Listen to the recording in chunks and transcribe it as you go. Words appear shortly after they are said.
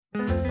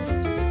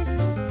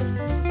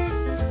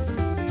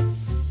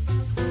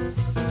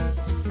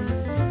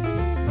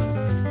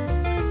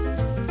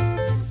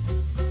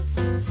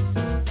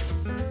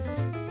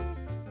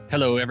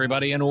Hello,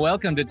 everybody, and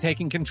welcome to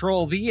Taking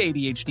Control, the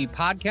ADHD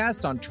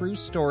podcast on True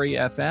Story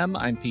FM.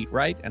 I'm Pete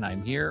Wright, and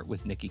I'm here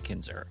with Nikki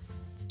Kinzer.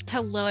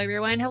 Hello,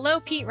 everyone. Hello,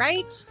 Pete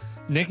Wright.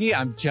 Nikki,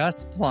 I'm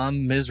just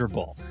plumb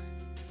miserable.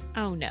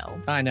 Oh,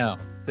 no. I know.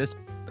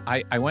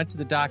 I went to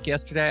the doc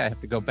yesterday. I have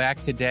to go back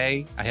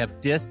today. I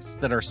have discs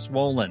that are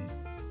swollen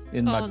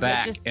in my back.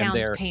 That just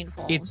sounds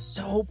painful. It's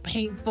so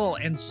painful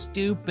and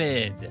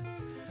stupid.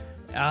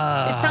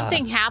 Did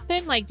something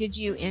happen? Like, did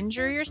you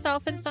injure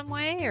yourself in some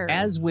way? Or?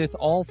 As with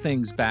all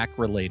things back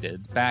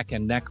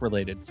and neck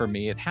related for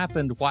me, it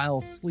happened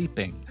while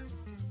sleeping.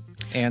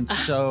 And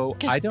so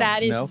I don't know.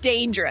 That is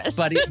dangerous.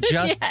 But it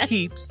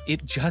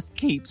just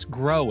keeps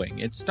growing.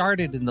 It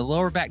started in the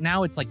lower back.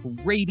 Now it's like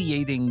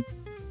radiating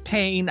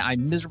pain.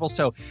 I'm miserable.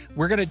 So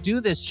we're going to do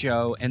this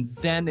show, and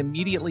then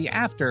immediately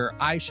after,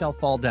 I shall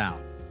fall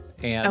down.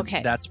 And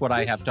that's what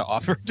I have to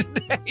offer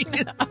today.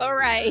 All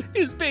right.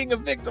 Is being a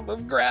victim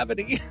of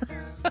gravity.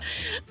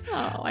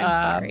 Oh,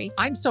 I'm sorry.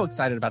 I'm so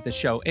excited about this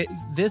show.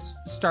 This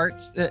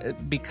starts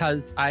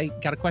because I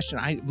got a question.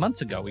 Months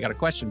ago, we got a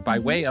question by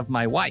way of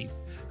my wife,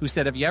 who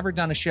said, have you ever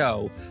done a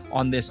show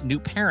on this new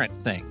parent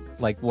thing?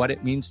 Like what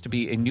it means to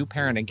be a new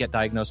parent and get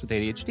diagnosed with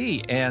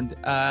ADHD. And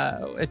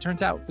it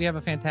turns out we have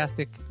a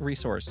fantastic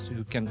resource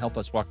who can help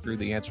us walk through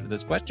the answer to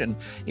this question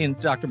in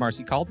Dr.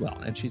 Marcy Caldwell.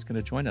 And she's going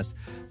to join us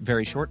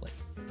very shortly.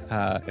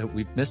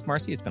 We've missed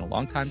Marcy. It's been a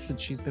long time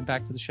since she's been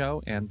back to the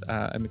show, and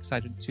I'm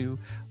excited to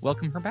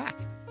welcome her back.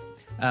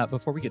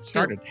 Before we get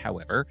started,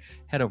 however,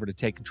 head over to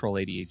Take Control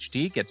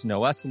ADHD,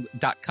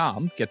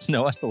 gettoknowus.com, get to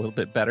know us a little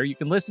bit better. You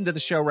can listen to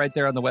the show right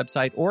there on the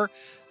website or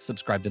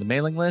subscribe to the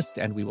mailing list,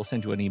 and we will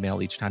send you an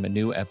email each time a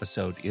new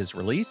episode is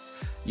released.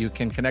 You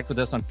can connect with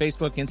us on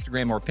Facebook,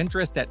 Instagram, or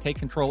Pinterest at Take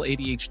Control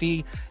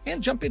ADHD,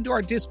 and jump into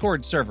our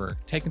Discord server,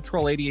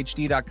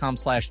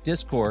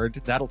 takecontroladhd.com/Discord.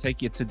 That'll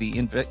take you to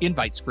the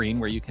invite screen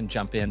where you can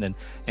jump in and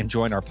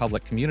join our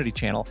public community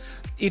channel.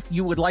 If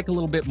you would like a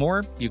little bit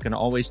more, you can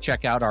always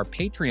check out our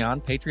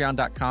Patreon,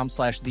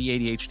 patreon.com/the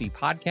ADHD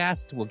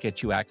podcast. Will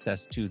get you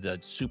access to the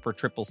super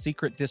triple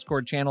secret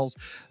Discord channels,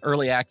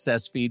 early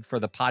access feed for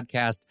the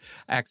podcast,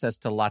 access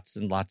to lots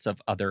and lots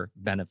of other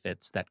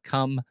benefits that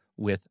come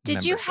with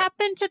membership. Did you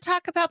happen to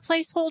talk about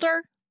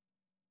placeholder?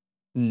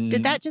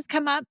 Did that just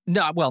come up?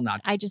 No, well,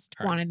 not. I just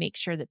want to make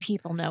sure that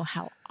people know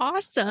how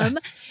awesome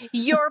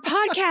your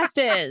podcast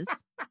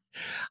is.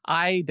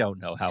 I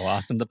don't know how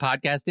awesome the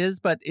podcast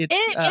is, but it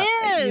is.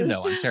 You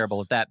know, I'm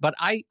terrible at that. But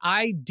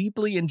I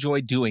deeply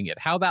enjoy doing it.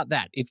 How about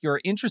that? If you're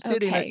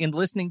interested in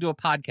listening to a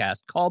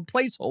podcast called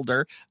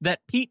Placeholder that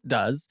Pete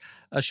does,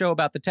 a show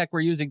about the tech we're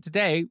using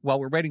today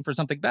while we're waiting for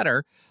something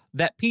better,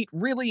 that Pete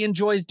really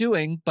enjoys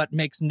doing, but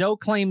makes no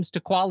claims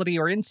to quality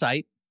or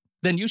insight,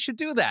 then you should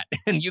do that.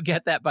 And you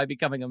get that by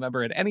becoming a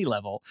member at any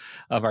level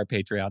of our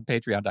Patreon,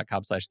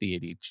 patreon.com/the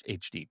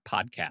ADHD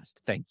podcast.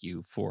 Thank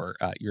you for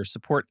your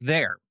support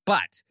there.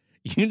 But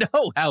you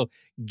know how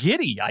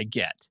giddy I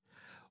get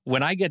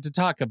when I get to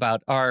talk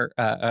about our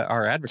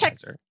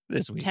advertiser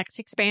this week. Text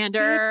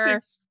Expander.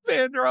 Text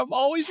Expander. I'm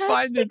always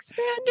finding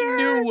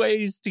new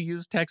ways to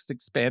use Text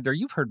Expander.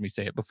 You've heard me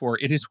say it before.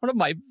 It is one of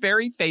my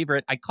very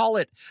favorite. I call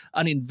it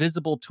an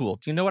invisible tool.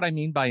 Do you know what I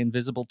mean by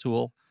invisible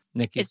tool,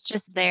 Nikki? It's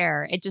just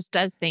there. It just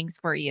does things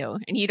for you.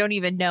 And you don't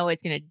even know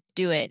it's going to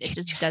do it. It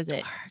just does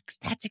it. Works.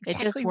 That's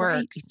exactly it just right.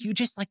 Works. You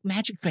just like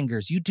magic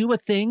fingers. You do a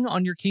thing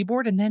on your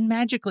keyboard and then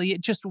magically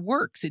it just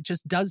works. It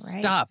just does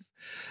stuff.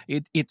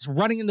 It's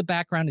running in the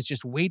background. It's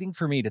just waiting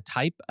for me to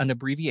type an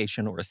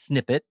abbreviation or a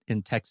snippet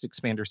in Text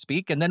Expander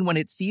speak. And then when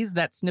it sees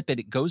that snippet,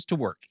 it goes to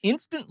work,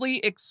 instantly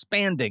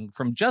expanding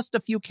from just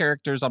a few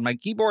characters on my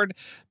keyboard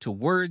to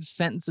words,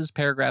 sentences,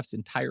 paragraphs,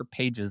 entire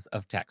pages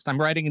of text. I'm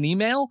writing an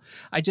email.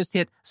 I just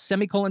hit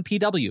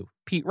 ;PW.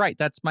 Pete Wright,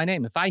 that's my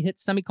name. If I hit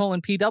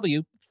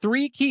 ;PW,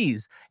 3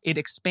 keys, it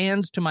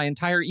expands to my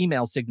entire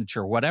email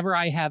signature, whatever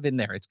I have in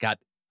there. It's got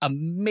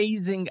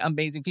amazing,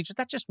 amazing features.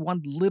 That's just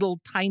one little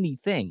tiny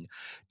thing.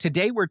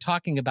 Today, we're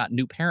talking about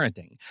new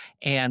parenting.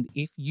 And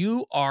if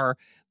you are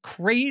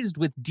crazed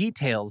with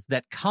details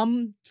that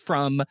come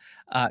from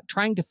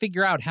trying to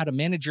figure out how to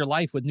manage your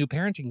life with new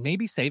parenting,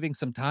 maybe saving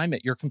some time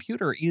at your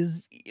computer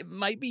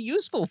might be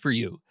useful for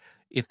you.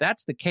 If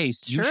that's the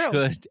case, you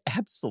should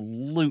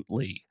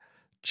absolutely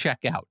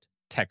check out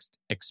Text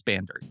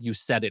Expander. You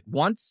set it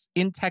once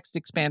in Text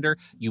Expander.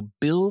 You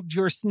build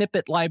your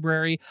snippet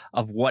library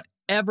of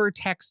whatever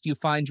text you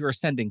find you're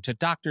sending to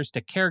doctors,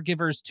 to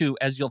caregivers, to,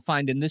 as you'll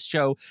find in this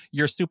show,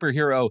 your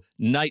superhero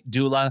night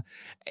doula.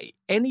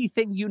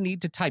 Anything you need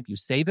to type, you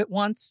save it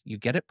once, you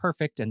get it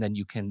perfect, and then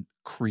you can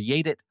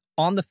create it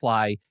on the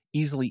fly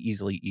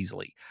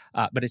easily.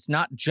 But it's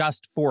not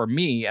just for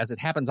me. As it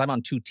happens, I'm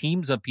on 2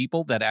 teams of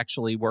people that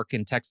actually work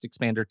in Text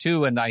Expander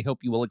too, and I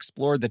hope you will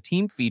explore the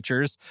team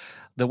features.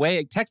 The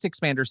way Text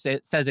Expander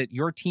says it,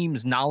 your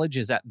team's knowledge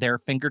is at their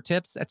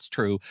fingertips. That's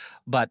true.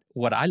 But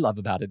what I love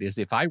about it is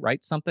if I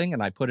write something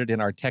and I put it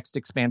in our Text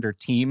Expander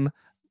team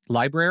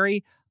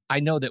library, I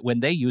know that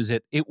when they use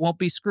it, it won't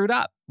be screwed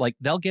up. Like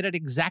they'll get it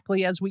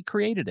exactly as we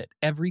created it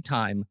every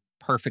time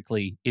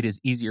perfectly, it is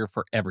easier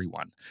for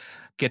everyone.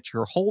 Get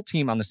your whole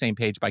team on the same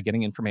page by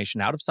getting information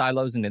out of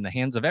silos and in the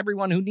hands of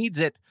everyone who needs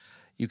it.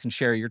 You can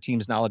share your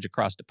team's knowledge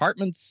across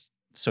departments,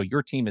 so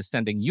your team is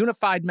sending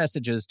unified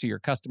messages to your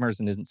customers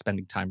and isn't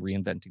spending time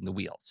reinventing the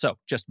wheel. So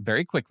just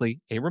very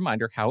quickly, a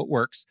reminder how it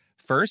works.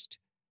 First,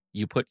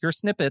 you put your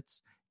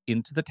snippets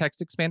into the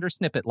Text Expander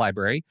snippet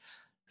library.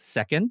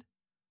 Second,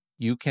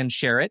 you can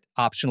share it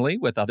optionally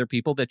with other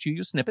people that you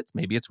use snippets.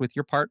 Maybe it's with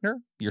your partner,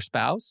 your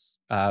spouse.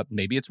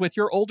 Maybe it's with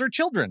your older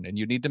children, and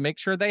you need to make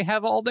sure they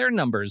have all their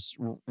numbers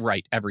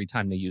right every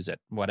time they use it,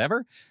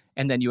 whatever.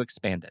 And then you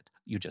expand it.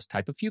 You just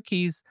type a few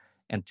keys,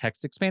 and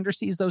Text Expander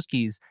sees those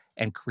keys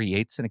and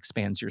creates and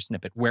expands your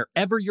snippet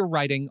wherever you're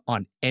writing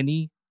on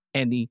any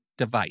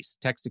device.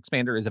 Text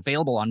Expander is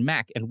available on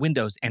Mac and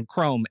Windows and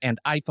Chrome and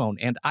iPhone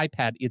and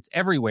iPad. It's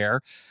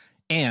everywhere.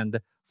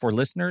 And for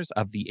listeners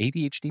of the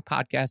ADHD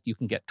podcast, you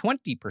can get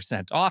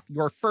 20% off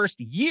your first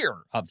year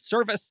of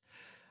service.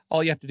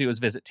 All you have to do is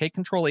visit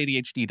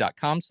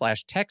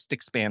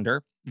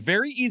takecontroladhd.com/textexpander.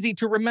 Very easy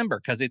to remember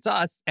because it's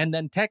us and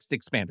then Text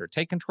Expander.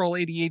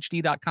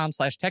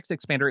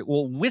 Takecontroladhd.com/textexpander. It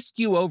will whisk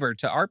you over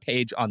to our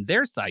page on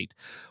their site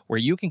where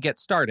you can get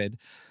started.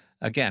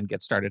 Again,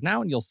 get started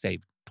now and you'll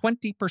save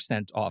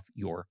 20% off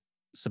your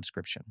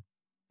subscription.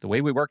 The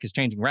way we work is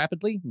changing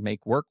rapidly.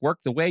 Make work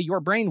the way your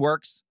brain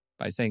works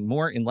by saying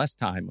more in less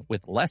time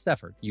with less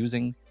effort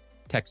using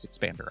Text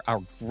Expander.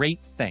 Our great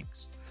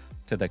thanks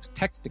to the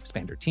Text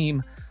Expander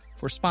team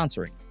for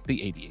sponsoring the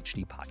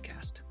ADHD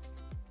podcast.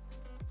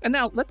 And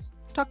now let's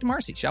talk to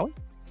Marcy, shall we?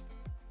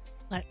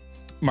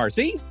 Let's.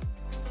 Marcy?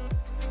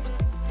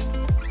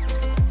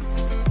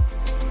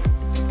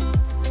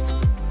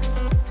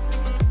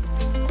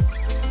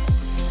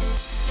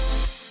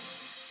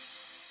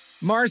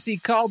 Marcy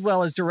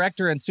Caldwell is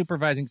director and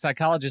supervising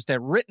psychologist at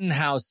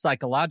Rittenhouse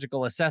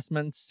Psychological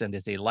Assessments and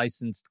is a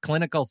licensed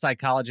clinical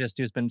psychologist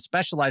who's been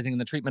specializing in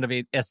the treatment of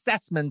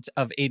assessment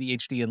of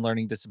ADHD and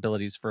learning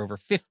disabilities for over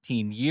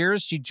 15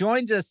 years. She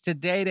joins us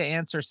today to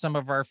answer some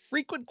of our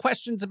frequent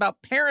questions about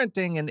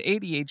parenting and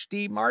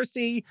ADHD.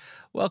 Marcy,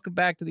 welcome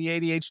back to the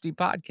ADHD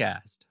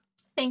podcast.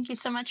 Thank you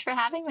so much for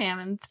having me.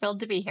 I'm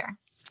thrilled to be here.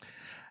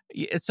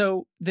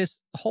 So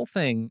this whole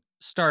thing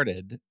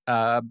started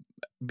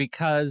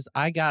because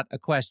I got a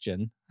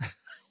question.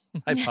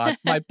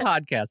 My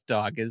podcast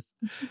dog is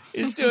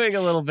doing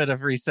a little bit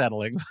of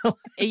resettling.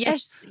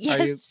 Yes.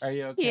 Are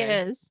you okay? He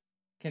is.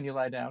 Can you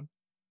lie down?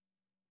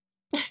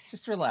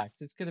 Just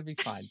relax. It's going to be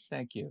fine.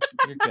 Thank you.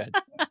 You're good.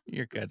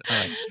 You're good. All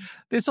right.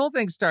 This whole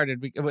thing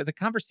started with a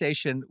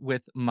conversation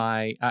with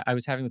I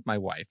was having with my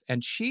wife,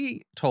 and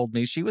she told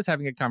me she was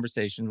having a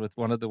conversation with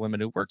one of the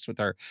women who works with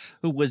her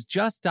who was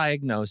just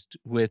diagnosed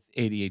with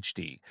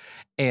ADHD.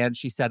 And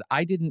she said,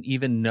 I didn't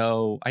even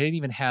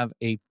have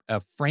a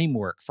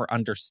framework for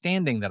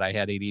understanding that I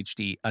had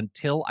ADHD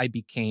until I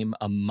became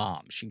a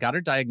mom. She got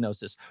her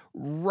diagnosis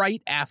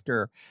right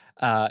after,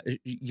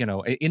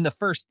 in the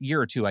first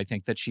year or two, I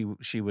think, that she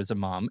was a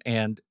mom.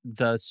 And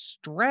the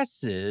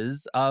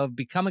stresses of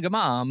becoming a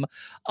mom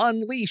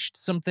unleashed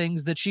some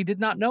things that she did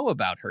not know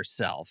about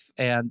herself.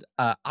 And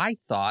I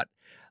thought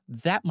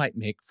that might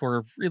make for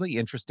a really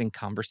interesting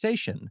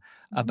conversation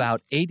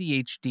about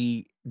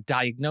ADHD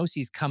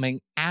diagnoses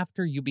coming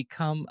after you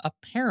become a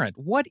parent.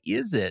 What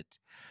is it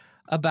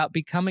about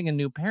becoming a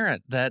new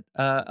parent that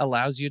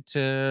allows you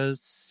to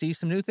see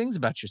some new things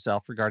about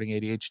yourself regarding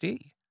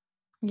ADHD?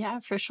 Yeah,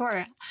 for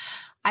sure.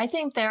 I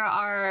think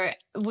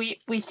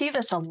we see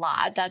this a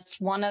lot. That's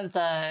one of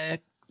the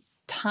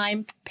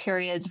time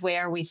periods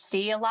where we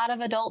see a lot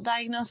of adult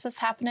diagnosis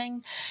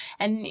happening.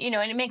 And,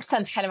 and it makes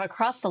sense kind of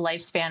across the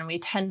lifespan. We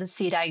tend to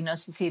see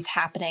diagnoses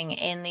happening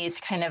in these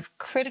kind of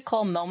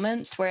critical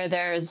moments where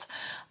there's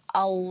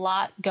a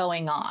lot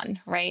going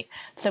on, right?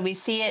 So we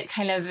see it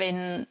kind of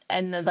in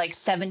the like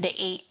 7 to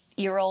 8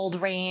 year old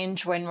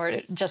range when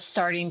we're just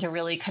starting to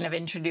really kind of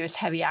introduce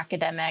heavy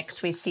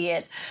academics. We see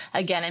it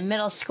again in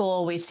middle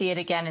school. We see it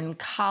again in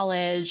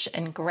college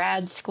and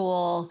grad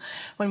school.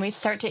 When we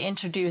start to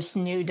introduce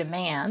new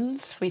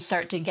demands, we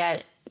start to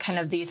get kind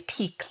of these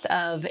peaks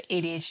of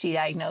ADHD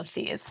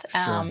diagnoses.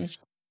 Sure.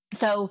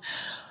 So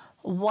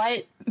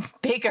what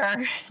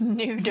bigger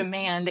new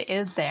demand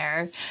is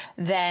there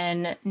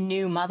than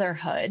new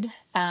motherhood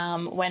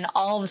when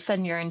all of a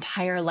sudden your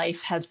entire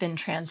life has been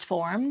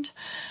transformed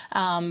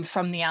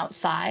from the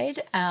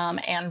outside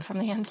and from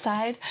the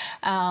inside?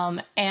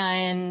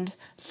 And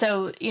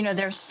so,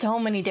 there's so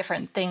many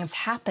different things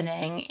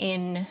happening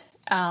in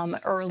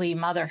early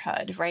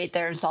motherhood, right?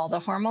 There's all the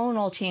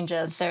hormonal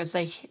changes. There's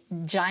a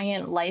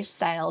giant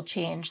lifestyle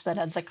change that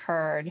has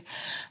occurred.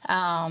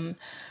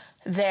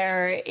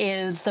 There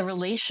is the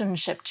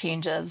relationship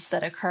changes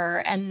that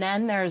occur, and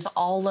then there's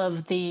all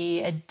of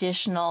the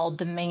additional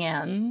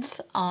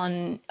demands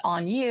on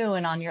you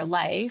and on your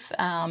life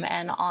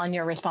and on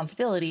your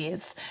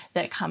responsibilities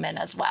that come in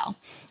as well.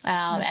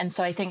 And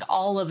so I think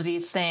all of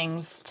these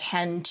things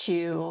tend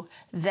to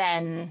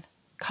then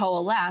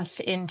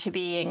coalesce into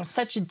being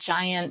such a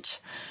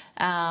giant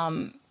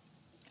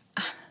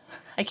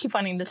I keep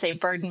wanting to say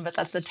burden, but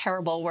that's a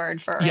terrible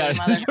word for early Yeah,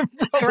 mother.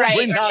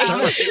 probably not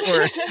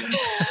the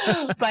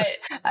right word. But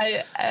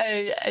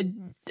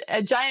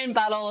a giant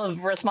bottle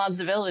of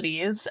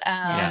responsibilities.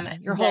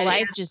 Your whole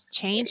life just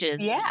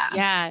changes.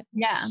 Yeah.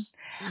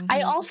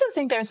 I also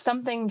think there's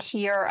something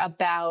here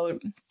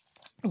about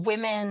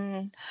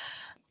women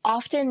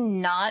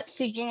often not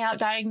seeking out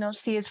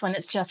diagnoses when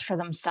it's just for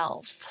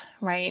themselves,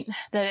 right?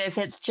 That if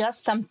it's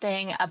just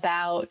something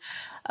about,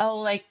 oh,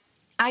 like,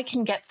 I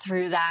can get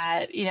through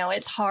that,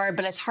 it's hard,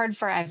 but it's hard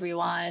for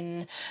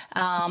everyone.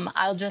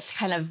 I'll just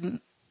kind of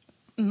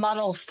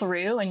muddle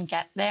through and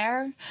get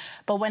there.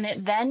 But when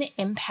it then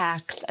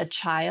impacts a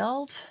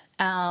child,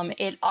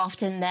 it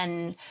often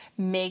then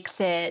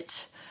makes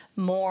it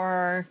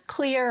more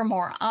clear,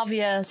 more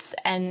obvious,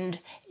 and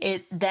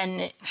it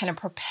then kind of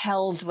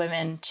propels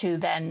women to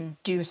then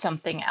do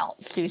something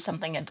else, do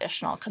something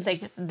additional, because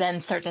they then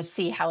start to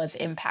see how it's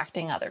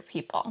impacting other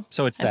people.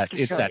 So it's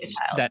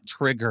that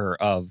trigger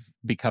of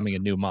becoming a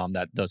new mom,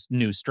 that those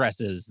new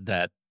stresses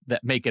that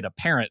make it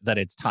apparent that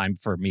it's time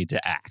for me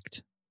to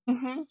act.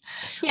 Mm-hmm.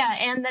 Yeah,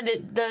 and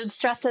that those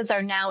stresses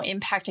are now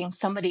impacting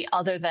somebody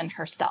other than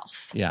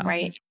herself. Yeah.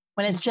 Right.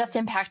 When it's just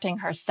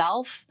impacting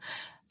herself,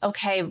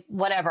 okay,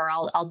 whatever,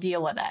 I'll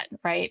deal with it,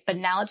 right? But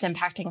now it's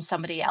impacting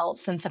somebody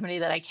else and somebody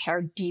that I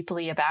care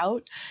deeply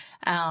about.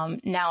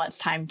 Now it's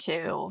time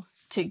to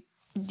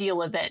deal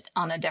with it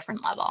on a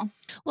different level.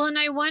 Well, and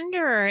I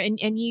wonder,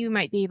 and you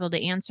might be able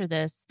to answer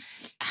this,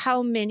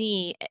 how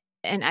many,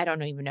 and I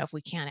don't even know if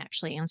we can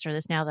actually answer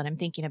this now that I'm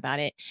thinking about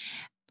it.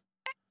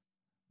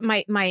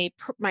 My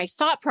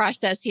thought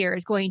process here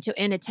is going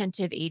to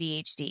inattentive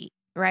ADHD.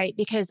 Right?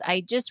 Because I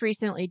just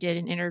recently did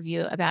an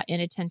interview about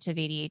inattentive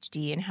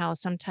ADHD and how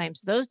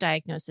sometimes those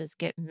diagnoses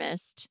get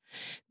missed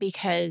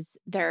because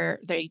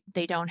they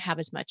don't have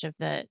as much of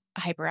the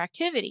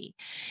hyperactivity.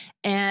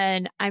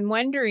 And I'm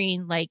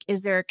wondering, like,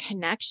 is there a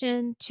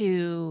connection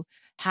to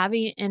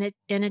having an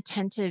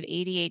inattentive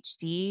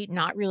ADHD,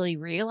 not really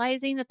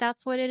realizing that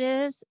that's what it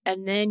is?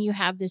 And then you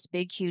have this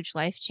big, huge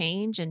life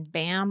change and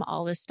bam,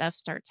 all this stuff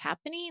starts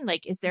happening.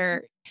 Like, is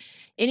there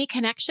any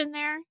connection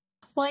there?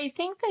 Well, I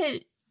think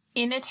that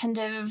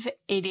inattentive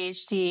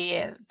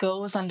ADHD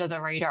goes under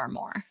the radar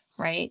more,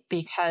 right?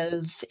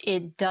 Because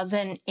it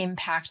doesn't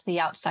impact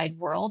the outside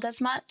world as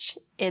much.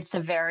 It's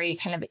a very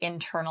kind of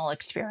internal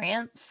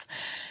experience.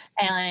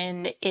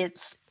 And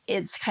it's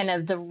kind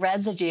of the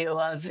residue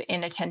of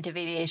inattentive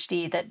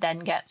ADHD that then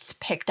gets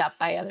picked up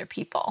by other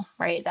people,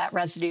 right? That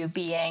residue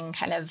being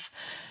kind of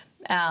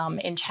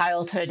in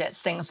childhood,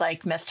 it's things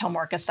like missed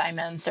homework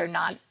assignments or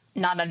not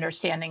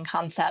understanding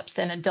concepts.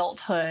 In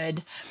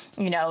adulthood,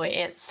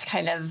 it's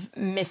kind of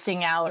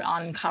missing out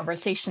on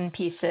conversation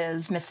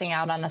pieces, missing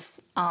out on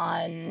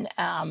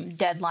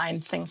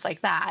deadlines, things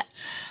like that.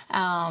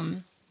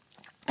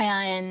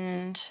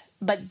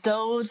 But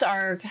those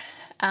are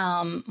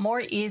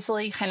more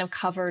easily kind of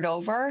covered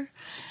over.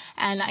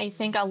 And I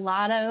think a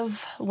lot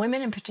of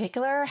women in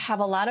particular have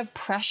a lot of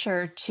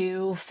pressure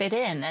to fit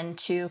in and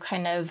to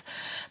kind of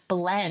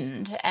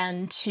blend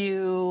and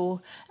to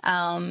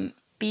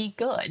be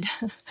good.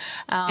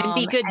 And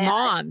be good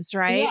moms,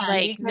 right? Yeah,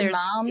 like be good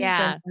moms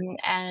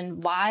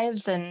and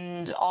wives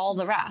and all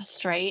the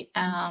rest, right?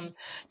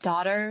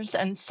 Daughters.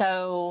 And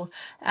so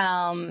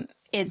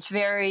it's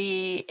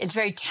very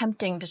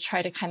tempting to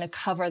try to kind of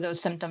cover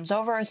those symptoms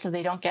over so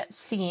they don't get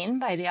seen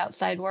by the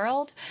outside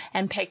world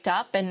and picked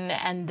up,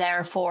 and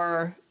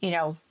therefore,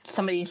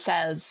 somebody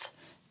says,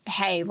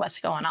 hey, what's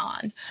going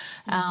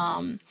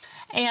on?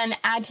 And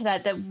add to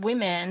that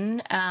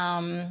women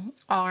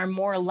are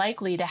more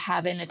likely to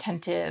have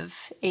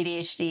inattentive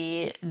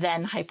ADHD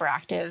than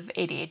hyperactive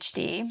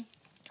ADHD.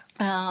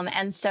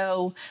 And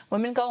so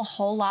women go a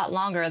whole lot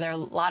longer. There are a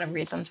lot of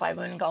reasons why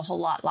women go a whole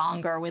lot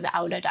longer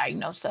without a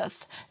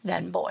diagnosis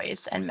than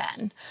boys and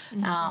men.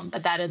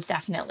 But that is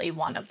definitely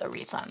one of the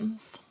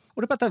reasons.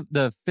 What about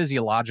the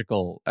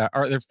physiological?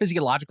 Are there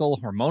physiological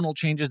hormonal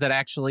changes that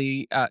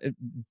actually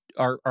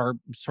are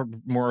sort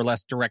of more or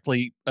less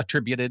directly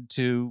attributed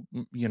to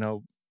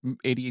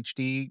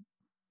ADHD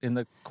in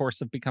the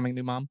course of becoming a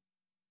new mom?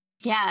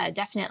 Yeah,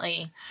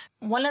 definitely.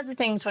 One of the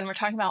things when we're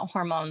talking about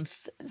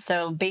hormones,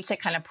 so basic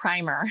kind of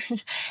primer,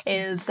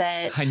 is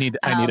that I need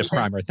a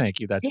primer. Thank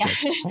you. That's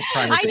good.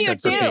 I do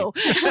too.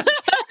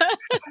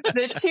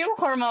 The two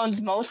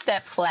hormones most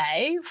at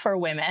play for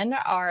women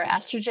are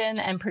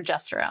estrogen and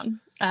progesterone.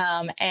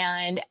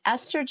 And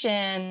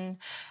estrogen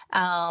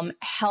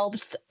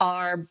helps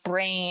our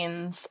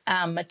brains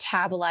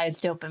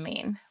metabolize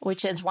dopamine,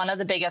 which is one of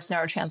the biggest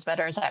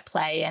neurotransmitters at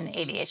play in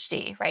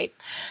ADHD, right?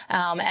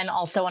 And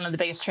also one of the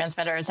biggest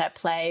transmitters at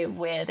play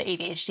with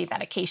ADHD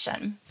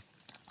medication.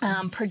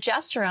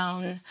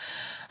 Progesterone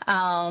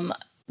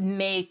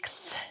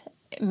makes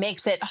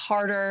it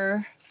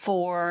harder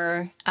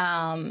for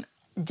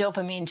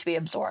dopamine to be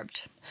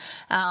absorbed.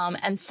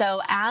 And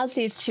so as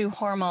these two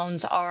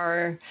hormones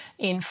are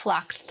in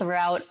flux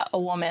throughout a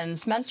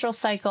woman's menstrual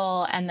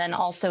cycle and then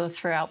also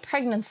throughout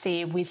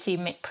pregnancy, we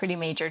see pretty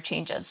major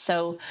changes.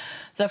 So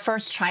the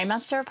first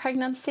trimester of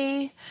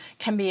pregnancy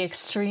can be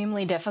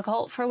extremely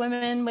difficult for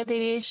women with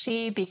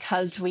ADHD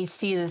because we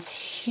see this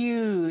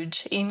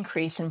huge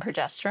increase in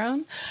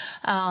progesterone.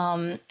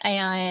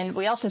 And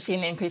we also see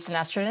an increase in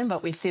estrogen,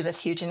 but we see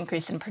this huge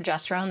increase in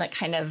progesterone that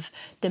kind of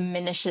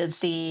diminishes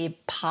the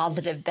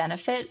positive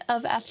benefit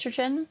of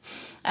estrogen.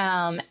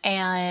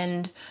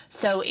 And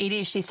so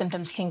ADHD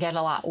symptoms can get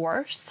a lot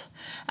worse.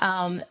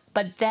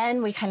 But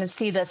then we kind of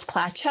see this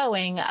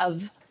plateauing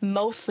of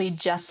mostly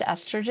just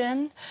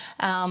estrogen,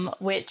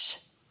 which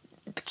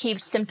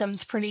keeps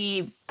symptoms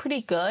pretty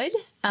good.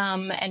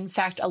 In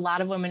fact, a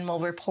lot of women will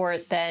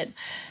report that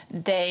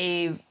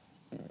they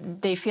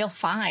feel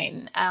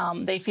fine.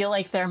 They feel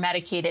like they're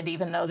medicated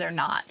even though they're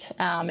not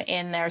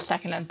in their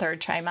second and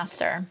third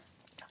trimester.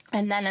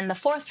 And then in the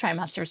fourth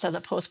trimester, so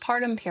the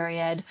postpartum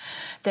period,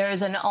 there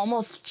is an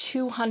almost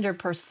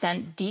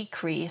 200%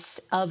 decrease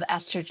of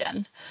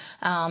estrogen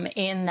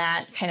in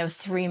that kind of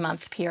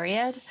 3-month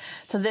period.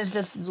 So there's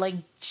this like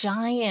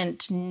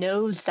giant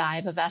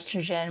nosedive of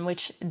estrogen,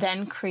 which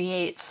then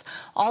creates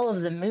all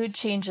of the mood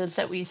changes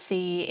that we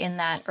see in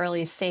that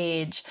early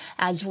stage,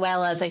 as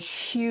well as a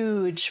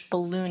huge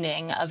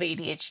ballooning of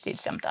ADHD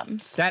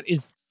symptoms. That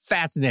is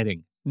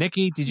fascinating.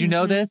 Nikki, did you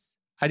know this?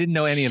 I didn't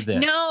know any of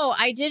this. No,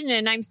 I didn't.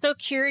 And I'm so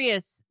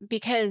curious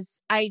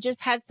because I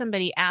just had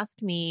somebody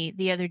ask me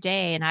the other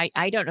day, and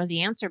I don't know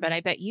the answer, but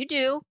I bet you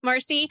do,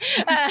 Marcy.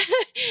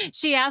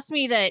 She asked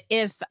me that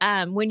if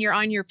when you're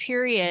on your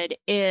period,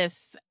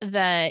 if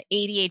the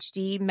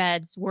ADHD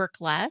meds work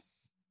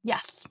less.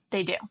 Yes,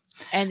 they do.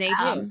 And they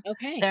do.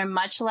 Okay. They're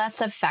much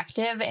less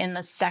effective in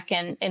that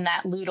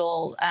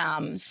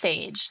luteal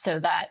stage. So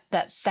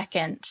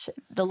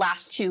the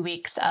last 2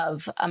 weeks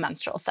of a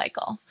menstrual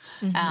cycle.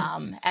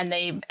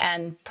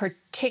 And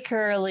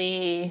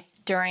particularly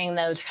during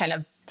those kind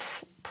of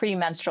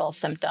premenstrural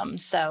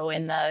symptoms. So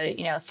in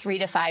the, 3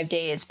 to 5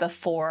 days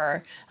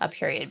before a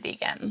period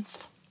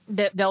begins.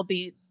 They'll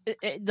be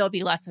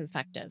less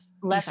effective.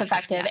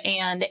 Yeah.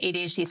 And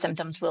ADHD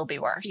symptoms will be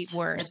worse.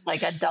 It's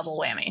like a double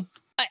whammy.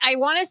 I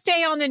want to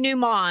stay on the new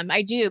mom.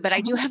 I do, but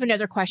I do have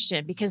another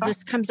question because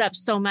this comes up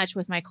so much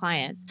with my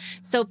clients.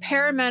 So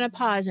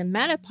perimenopause and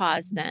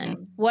menopause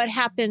then, what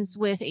happens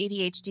with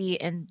ADHD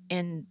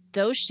and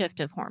those shift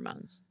of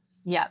hormones?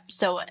 Yeah.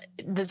 So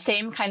the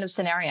same kind of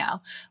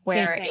scenario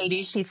where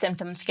ADHD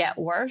symptoms get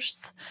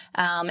worse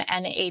and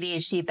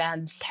ADHD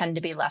meds tend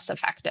to be less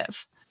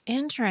effective.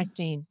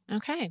 Interesting.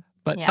 Okay.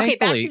 But okay,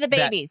 back to the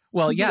babies.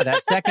 That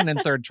second and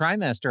third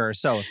trimester are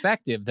so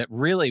effective that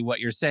really what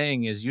you're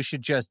saying is you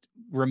should just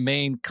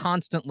remain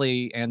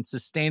constantly and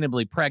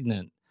sustainably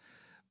pregnant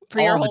for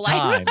your all whole the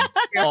time.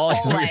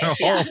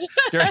 life.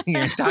 During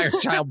your entire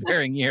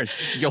childbearing years,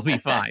 you'll be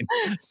fine.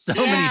 So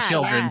many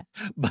children,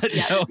 but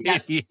no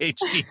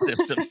ADHD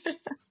symptoms.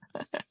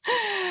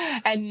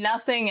 And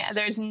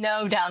there's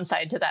no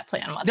downside to that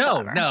plan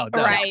whatsoever. No.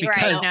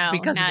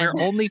 Because we're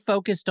only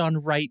focused on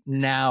right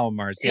now,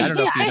 Marcy. I don't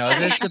know if you know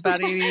this about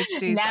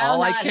ADHD.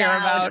 All I care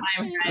about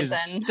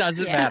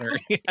doesn't matter.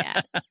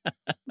 Yeah.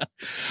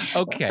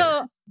 Okay.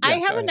 So I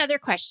have another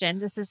question.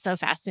 This is so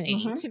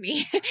fascinating to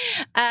me.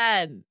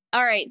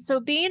 All right. So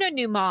being a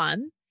new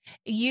mom,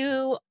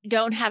 you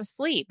don't have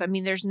sleep. I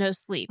mean, there's no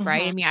sleep,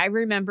 right? I mean, I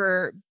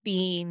remember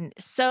being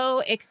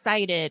so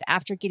excited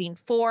after getting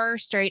 4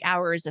 straight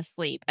hours of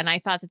sleep. And I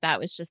thought that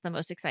was just the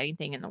most exciting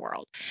thing in the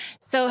world.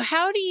 So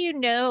how do you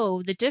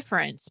know the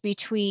difference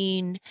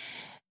between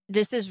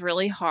this is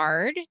really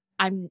hard,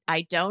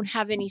 I don't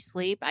have any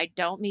sleep, I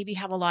don't maybe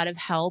have a lot of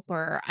help,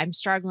 or I'm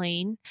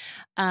struggling?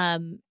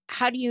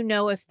 How do you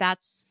know if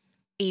that's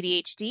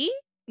ADHD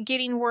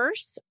getting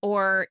worse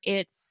or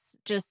it's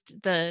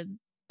just the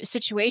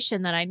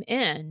situation that I'm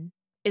in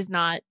is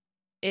not,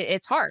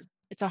 it's hard.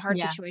 It's a hard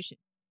situation.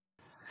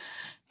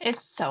 It's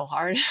so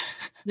hard.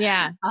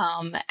 Yeah.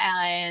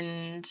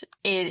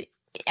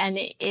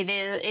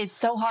 It's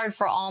so hard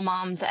for all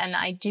moms. And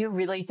I do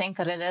really think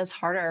that it is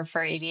harder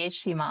for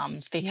ADHD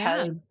moms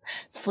because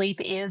sleep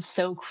is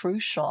so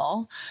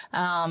crucial.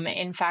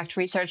 In fact,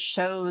 research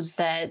shows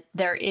that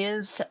there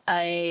is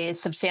a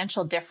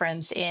substantial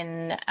difference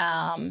in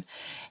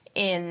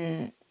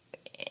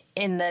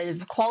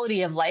the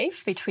quality of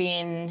life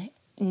between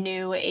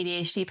new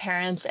ADHD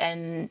parents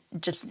and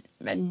just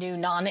new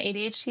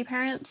non-ADHD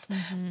parents.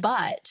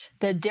 But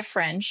the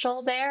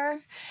differential there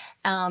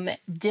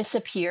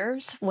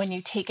disappears when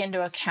you take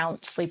into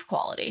account sleep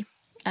quality.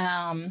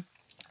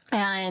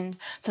 And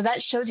so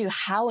that shows you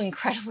how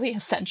incredibly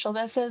essential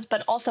this is,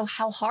 but also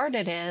how hard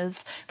it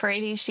is for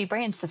ADHD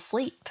brains to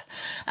sleep,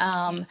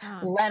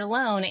 let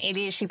alone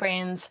ADHD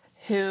brains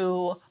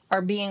who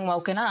are being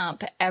woken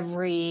up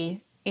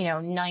every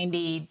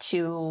 90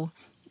 to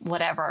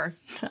whatever,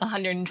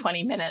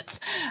 120 minutes.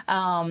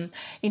 That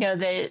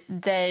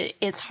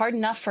it's hard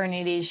enough for an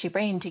ADHD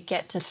brain to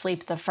get to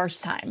sleep the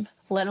first time,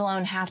 let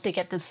alone have to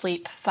get to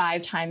sleep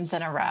 5 times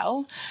in a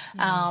row.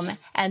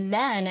 And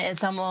then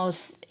it's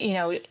almost,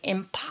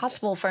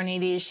 impossible for an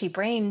ADHD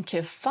brain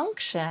to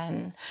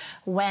function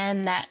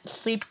when that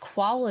sleep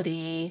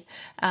quality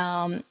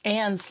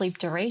and sleep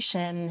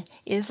duration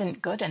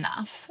isn't good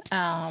enough.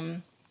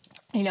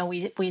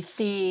 We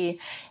see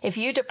if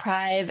you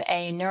deprive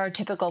a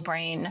neurotypical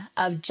brain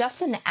of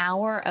just an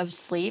hour of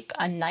sleep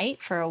a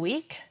night for a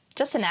week,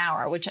 just an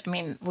hour, which,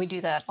 we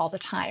do that all the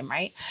time,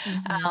 right?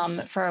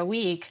 For a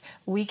week,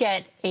 we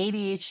get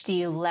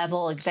ADHD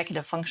level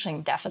executive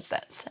functioning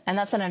deficits, and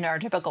that's in a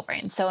neurotypical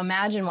brain. So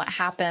imagine what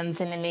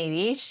happens in an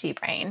ADHD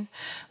brain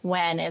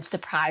when it's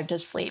deprived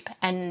of sleep,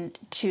 and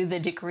to the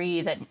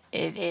degree that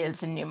it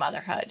is in new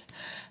motherhood.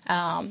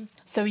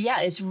 So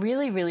yeah, it's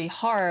really, really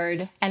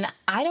hard. And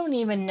I don't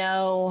even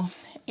know,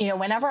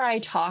 whenever I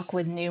talk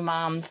with new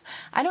moms,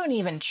 I don't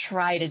even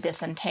try to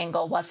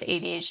disentangle what's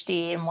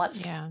ADHD and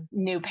what's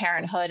new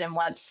parenthood and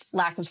what's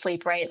lack of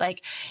sleep, right?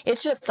 Like,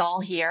 it's just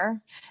all here.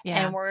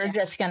 And we're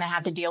just going to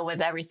have to deal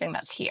with everything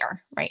that's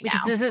here right now.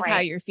 Because this is how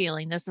you're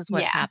feeling. This is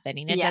what's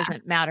happening. It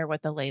doesn't matter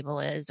what the label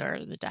is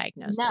or the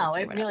diagnosis. No,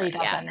 it really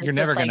doesn't. You're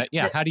never going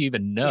to, how do you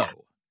even know?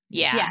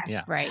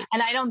 Yeah. Right.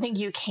 And I don't think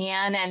you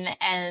can.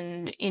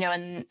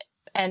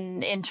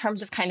 And in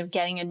terms of kind of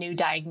getting a new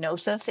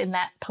diagnosis in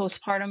that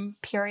postpartum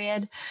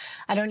period,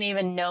 I don't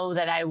even know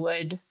that I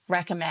would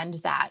recommend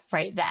that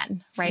right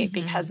then, right?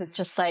 Because it's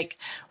just like,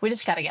 we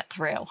just got to get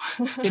through.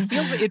 It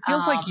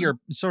feels like you're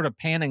sort of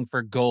panning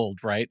for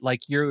gold, right?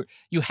 Like you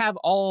have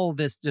all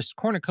this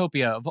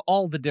cornucopia of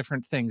all the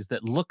different things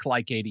that look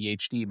like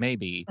ADHD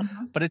maybe,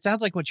 but it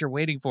sounds like what you're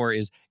waiting for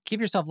is give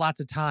yourself lots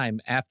of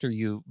time after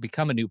you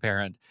become a new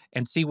parent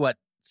and see what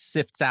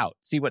sifts out,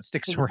 see what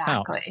sticks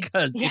around.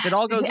 Because if it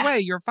all goes away,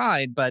 you're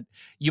fine, but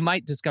you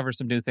might discover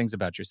some new things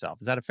about yourself.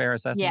 Is that a fair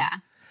assessment?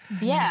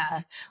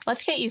 Yeah.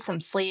 Let's get you some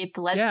sleep.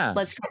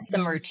 Let's get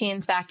some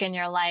routines back in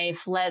your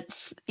life.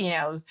 Let's,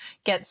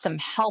 get some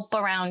help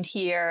around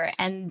here,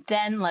 and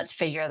then let's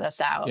figure this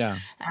out.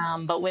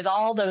 But with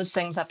all those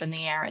things up in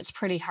the air, it's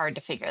pretty hard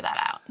to figure that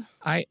out.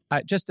 I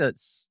just a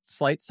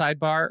slight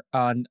sidebar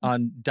on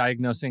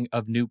diagnosing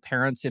of new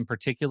parents in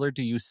particular.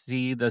 Do you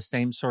see the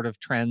same sort of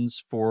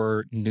trends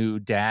for new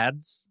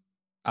dads?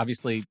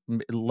 Obviously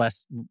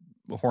less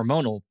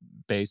hormonal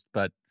based,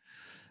 but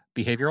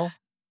behavioral?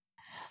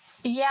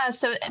 Yeah.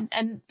 So,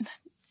 and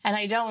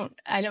I'm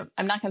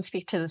not going to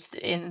speak to this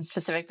in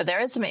specific, but there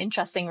is some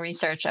interesting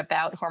research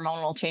about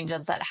hormonal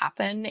changes that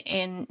happen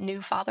in new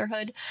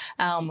fatherhood,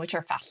 which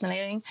are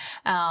fascinating.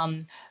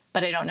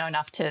 But I don't know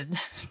enough to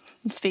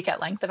speak at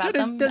length about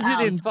them. Does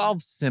it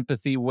involve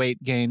sympathy weight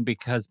gain?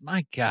 Because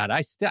my God, I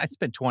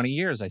spent 20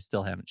 years, I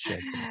still haven't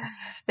shaved.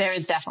 There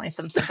is definitely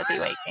some sympathy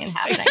weight gain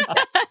happening.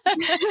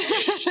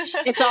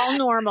 It's all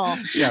normal.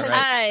 Yeah,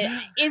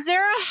 right. Is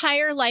there a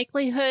higher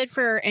likelihood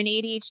for an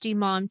ADHD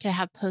mom to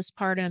have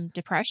postpartum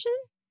depression?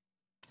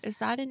 Is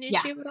that an issue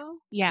at all?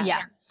 Yeah.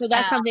 Yes. So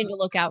that's something to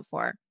look out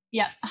for.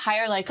 Yeah.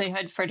 Higher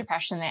likelihood for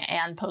depression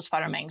and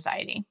postpartum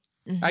anxiety.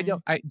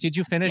 Did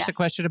you finish the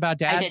question about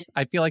dads?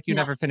 I feel like you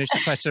never finished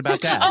the question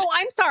about dads. Oh,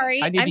 I'm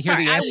sorry. I need to hear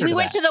the answer. We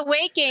went to the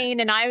weight gain,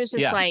 and I was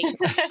just like,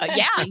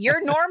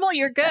 you're normal,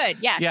 you're good.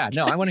 Yeah. Yeah.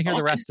 No, I want to hear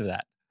the rest of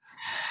that.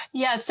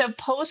 Yeah. So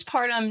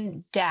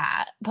postpartum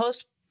dads,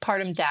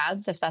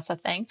 if that's a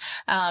thing,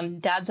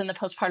 dads in the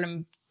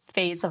postpartum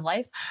phase of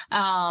life,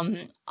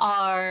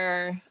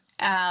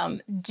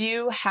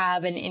 do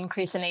have an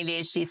increase in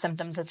ADHD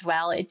symptoms as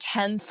well. It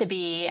tends to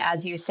be,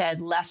 as you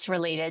said, less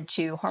related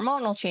to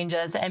hormonal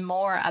changes and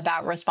more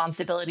about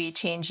responsibility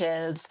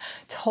changes,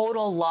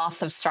 total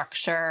loss of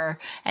structure,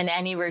 and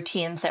any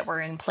routines that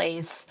were in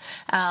place.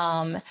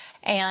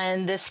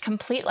 And this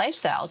complete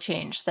lifestyle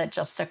change that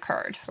just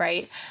occurred,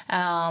 right?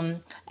 And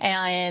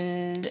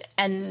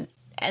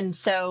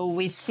so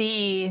we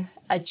see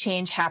a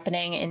change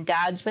happening in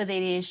dads with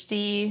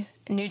ADHD,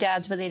 new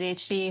dads with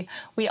ADHD.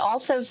 We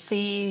also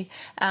see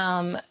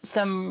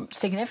some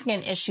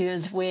significant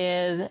issues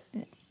with,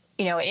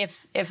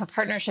 if a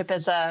partnership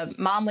is a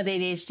mom with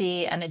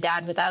ADHD and a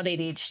dad without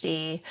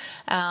ADHD,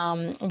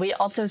 we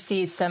also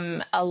see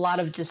a lot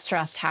of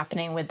distress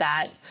happening with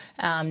that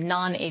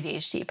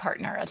non-ADHD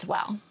partner as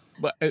well.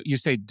 But you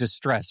say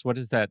distress. What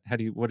is that?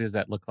 What does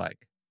that look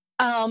like?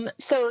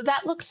 So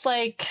that looks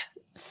like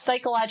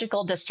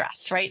psychological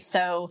distress, right?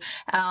 So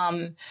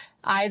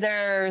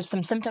either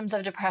some symptoms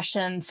of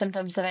depression,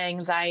 symptoms of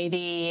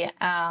anxiety,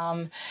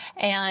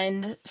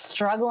 and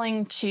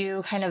struggling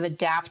to kind of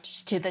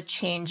adapt to the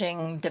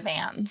changing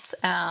demands.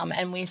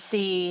 And we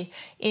see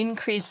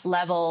increased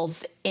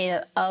levels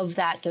of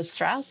that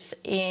distress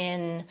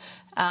in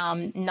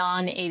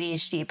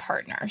non-ADHD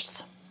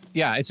partners.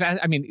 Yeah,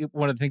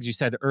 one of the things you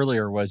said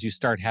earlier was you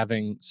start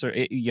having,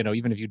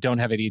 even if you don't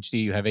have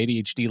ADHD, you have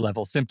ADHD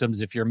level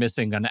symptoms if you're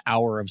missing an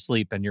hour of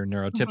sleep and you're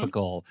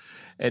neurotypical.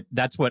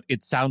 That's what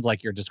it sounds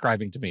like you're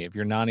describing to me. If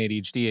you're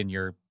non-ADHD and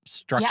you're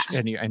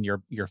and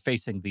you're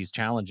facing these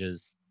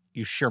challenges,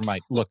 you sure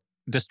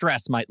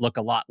distress might look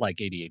a lot like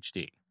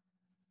ADHD.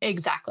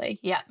 Exactly.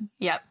 Yep.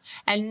 Yep.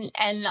 And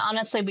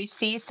honestly, we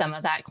see some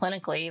of that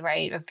clinically,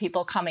 right? Of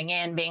people coming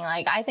in being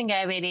like, I think I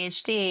have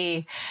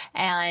ADHD,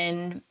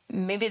 and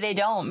maybe they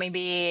don't.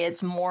 Maybe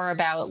it's more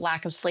about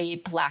lack of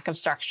sleep, lack of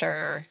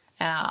structure,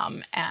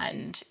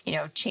 and,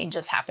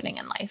 changes happening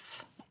in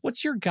life.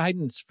 What's your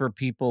guidance for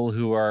people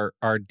who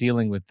are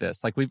dealing with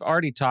this? Like we've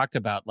already talked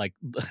about, like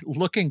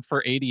looking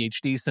for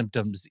ADHD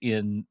symptoms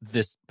in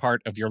this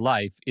part of your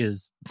life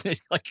is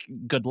like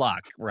good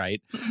luck,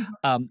 right?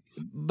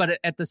 But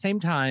at the same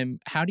time,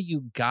 how do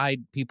you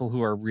guide people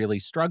who are really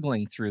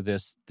struggling through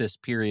this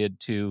period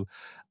to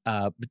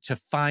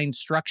find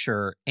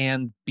structure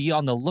and be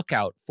on the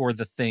lookout for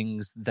the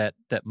things that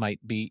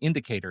might be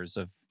indicators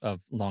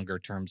of longer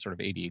term sort of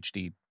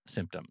ADHD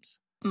symptoms?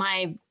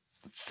 My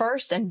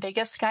first and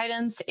biggest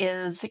guidance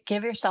is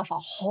give yourself a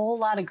whole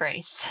lot of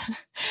grace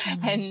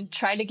and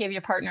try to give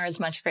your partner as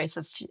much grace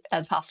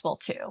as possible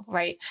too,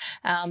 right?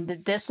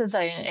 This is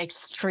an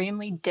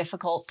extremely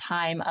difficult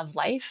time of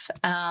life.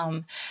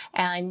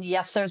 And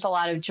yes, there's a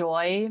lot of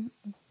joy,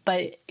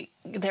 but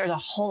there's a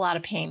whole lot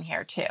of pain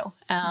here too.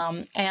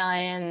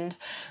 And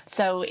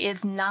so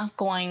it's not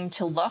going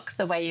to look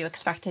the way you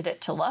expected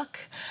it to look.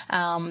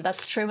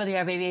 That's true whether you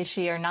have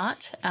ADHD or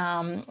not.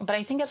 But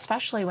I think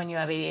especially when you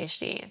have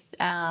ADHD,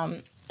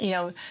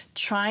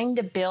 trying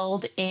to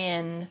build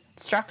in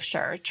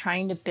structure,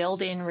 trying to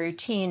build in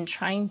routine,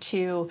 trying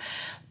to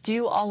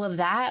do all of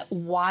that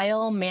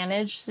while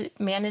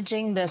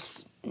managing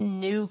this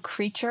new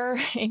creature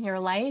in your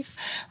life,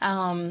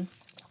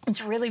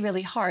 it's really,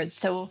 really hard.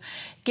 So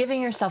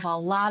giving yourself a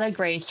lot of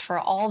grace for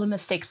all the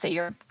mistakes that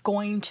you're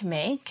going to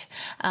make,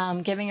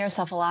 giving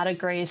yourself a lot of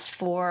grace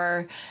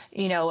for,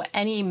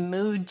 any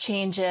mood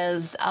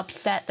changes,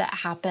 upset that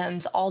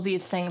happens, all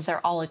these things are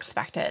all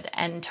expected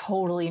and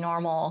totally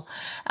normal.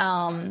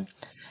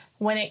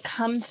 When it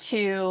comes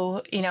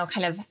to,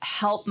 kind of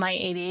help, my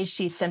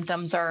ADHD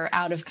symptoms are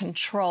out of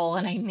control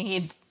and I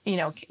need,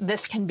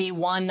 this can be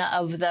one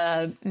of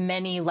the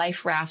many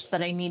life rafts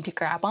that I need to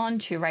grab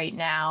onto right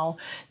now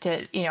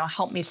to,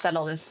 help me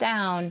settle this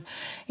down.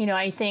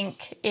 I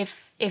think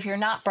if you're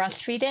not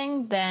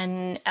breastfeeding,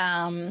 then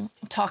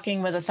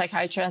talking with a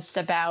psychiatrist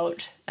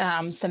about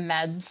some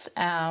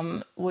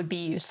meds would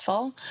be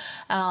useful.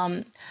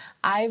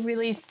 I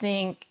really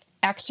think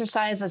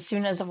exercise, as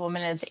soon as a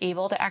woman is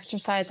able to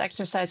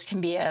exercise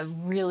can be a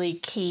really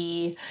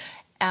key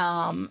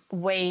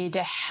way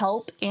to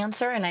help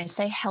answer. And I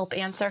say help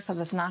answer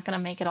because it's not going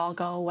to make it all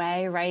go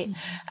away, right?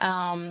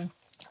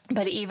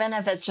 But even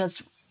if it's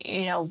just,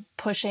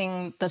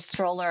 pushing the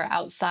stroller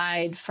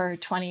outside for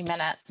 20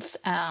 minutes,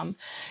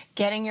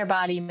 getting your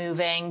body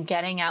moving,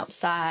 getting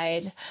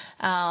outside,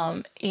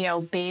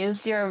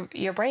 bathes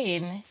your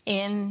brain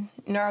in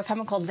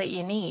neurochemicals that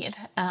you need.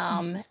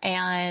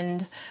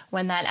 And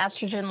when that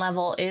estrogen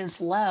level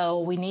is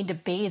low, we need to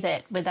bathe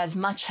it with as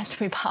much as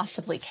we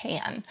possibly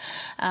can.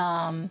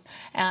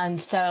 And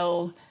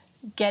so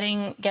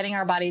getting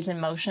our bodies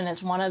in motion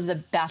is one of the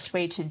best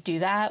way to do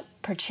that,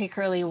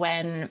 particularly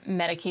when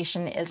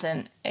medication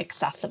isn't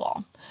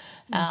accessible.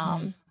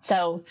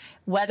 So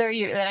whether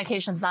your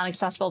medication is not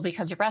accessible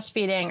because you're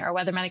breastfeeding, or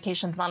whether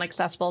medication is not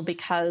accessible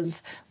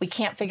because we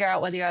can't figure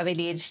out whether you have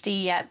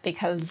ADHD yet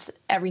because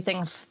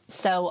everything's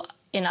so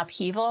in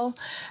upheaval,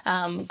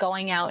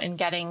 going out and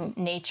getting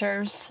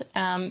nature's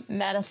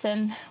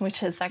medicine,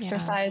 which is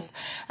exercise,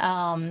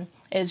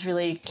 is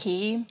really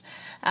key.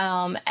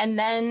 And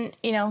then,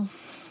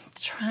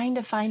 trying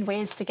to find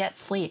ways to get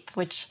sleep,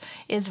 which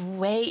is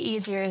way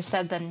easier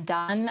said than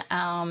done,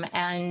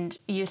 and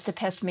used to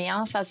piss me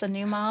off as a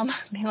new mom.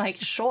 Be like,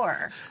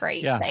 sure,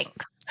 great, thanks.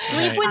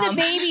 Sleep when the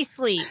baby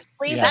sleeps.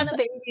 Sleep when the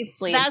baby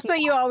sleeps. That's what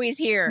you always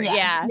hear.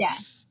 Yeah.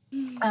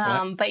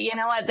 But you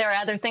know what? There are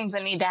other things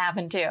that need to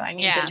happen too. I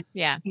need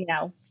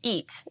to,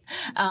 eat.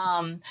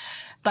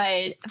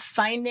 But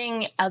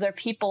finding other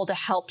people to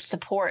help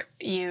support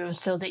you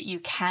so that you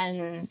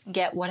can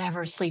get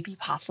whatever sleep you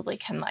possibly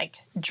can,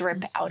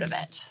 drip out of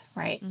it,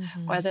 right?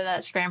 Whether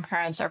that's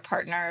grandparents or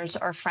partners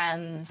or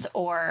friends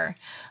or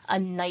a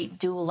night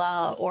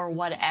doula or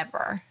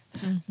whatever,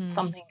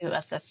 something to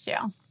assist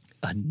you.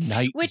 A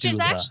night Which doula. is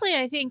actually,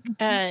 I think,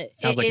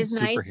 sounds like is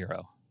a nice.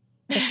 Superhero.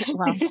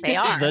 Well, they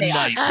are. The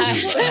night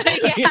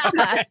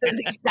doula. That's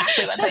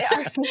exactly what they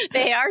are.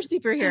 They are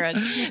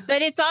superheroes.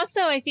 But it's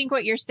also, I think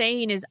what you're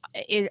saying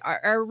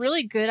are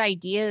really good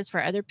ideas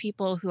for other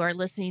people who are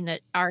listening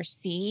that are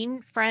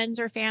seeing friends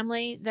or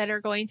family that are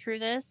going through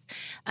this.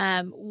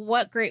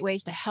 What great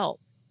ways to help.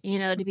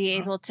 To be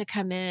able to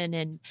come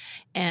in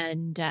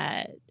and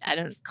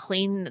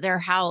clean their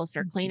house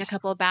or clean a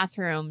couple of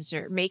bathrooms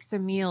or make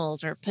some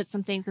meals or put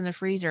some things in the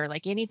freezer,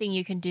 like anything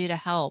you can do to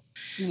help.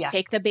 Yeah.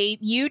 Take the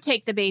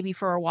baby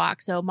for a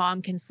walk so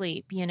mom can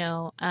sleep,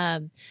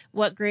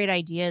 what great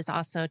ideas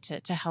also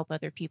to help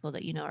other people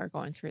that, are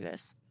going through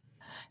this.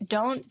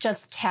 Don't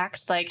just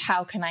text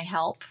how can I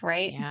help?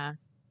 Right. Yeah.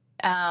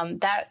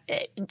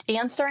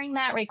 answering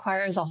that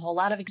requires a whole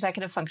lot of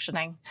executive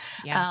functioning,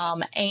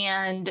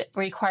 and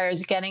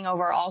requires getting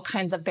over all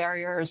kinds of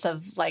barriers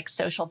of like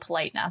social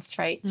politeness,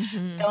 right?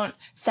 Mm-hmm. Don't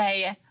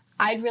say,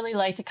 I'd really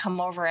like to come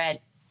over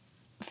at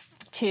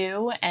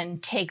 2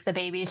 and take the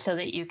baby so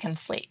that you can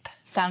sleep.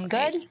 Sound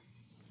good?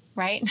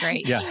 Right?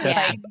 Right. Yeah,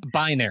 that's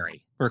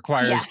binary.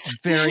 Requires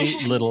very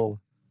little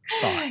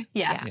thought.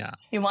 Yes. Yeah.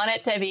 You want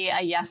it to be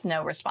a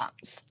yes/no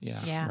response.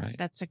 Yeah. Right.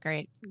 That's a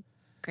great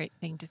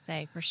thing to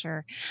say for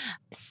sure.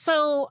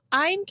 So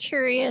I'm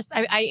curious.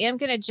 I am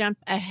going to jump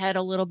ahead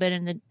a little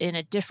bit in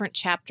a different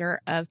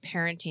chapter of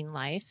parenting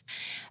life.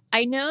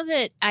 I know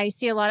that I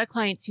see a lot of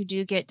clients who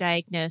do get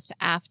diagnosed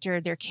after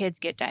their kids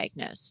get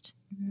diagnosed.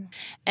 Mm-hmm.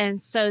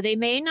 And so they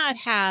may not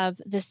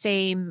have the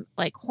same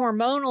like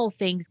hormonal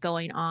things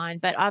going on,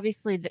 but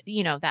obviously,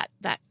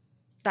 that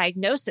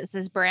diagnosis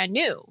is brand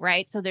new,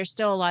 right? So there's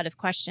still a lot of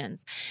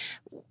questions.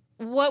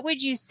 What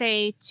would you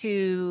say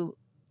to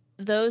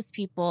those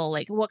people?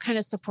 Like, what kind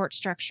of support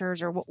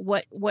structures, or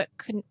what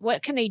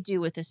can they do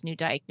with this new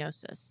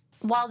diagnosis?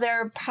 While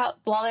there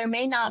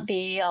may not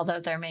be, although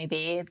there may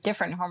be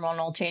different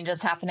hormonal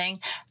changes happening,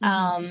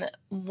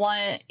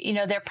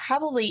 there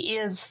probably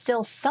is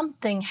still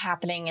something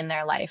happening in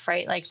their life,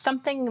 right? Like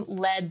something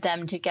led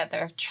them to get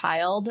their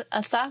child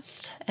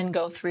assessed and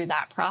go through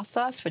that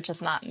process, which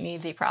is not an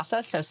easy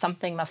process. So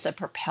something must have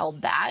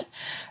propelled that.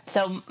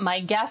 So my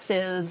guess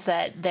is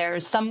that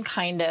there's some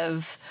kind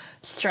of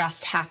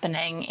stress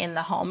happening in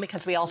the home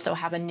because we also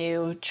have a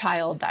new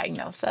child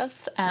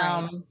diagnosis.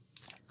 Right.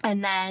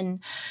 And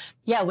then,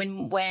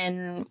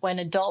 when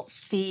adults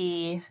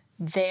see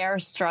their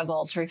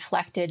struggles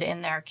reflected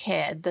in their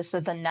kid, this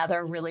is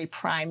another really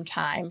prime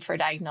time for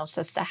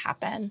diagnosis to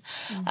happen.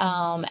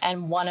 Mm-hmm.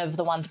 And one of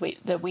the ones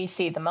that we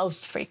see the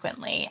most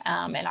frequently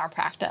in our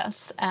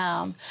practice.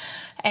 And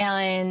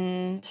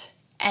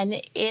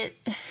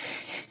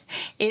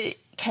it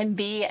can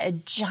be a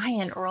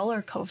giant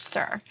roller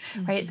coaster,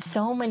 right? Mm-hmm.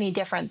 So many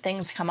different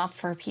things come up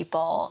for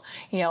people,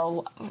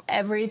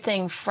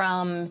 everything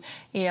from,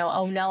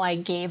 oh no, I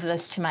gave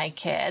this to my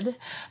kid,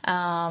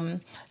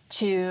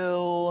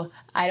 to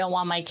I don't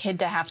want my kid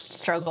to have to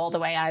struggle the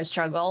way I've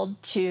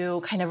struggled,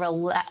 to kind of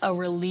a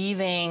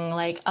relieving,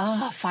 like,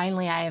 oh,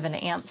 finally I have an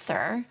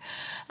answer,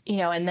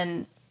 and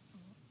then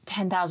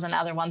 10,000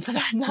 other ones that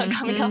I'm not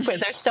coming up with.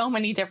 There's so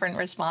many different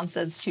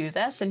responses to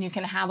this, and you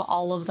can have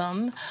all of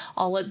them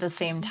all at the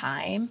same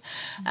time.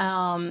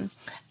 And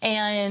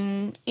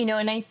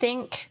I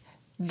think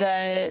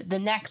the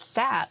next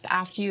step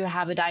after you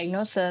have a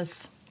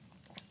diagnosis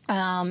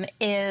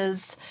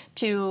is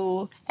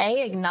to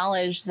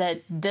acknowledge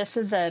that this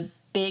is a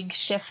big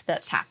shift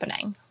that's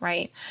happening,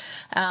 right?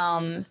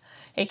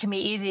 It can be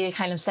easy to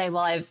kind of say,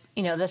 well,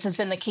 this has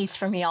been the case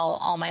for me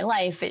all my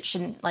life. It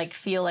shouldn't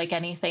feel like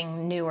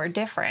anything new or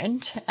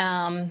different.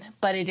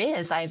 But it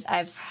is.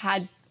 I've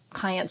had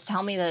clients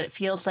tell me that it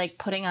feels like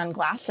putting on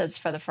glasses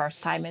for the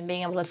first time and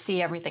being able to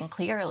see everything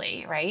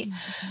clearly, right?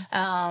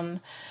 Mm-hmm.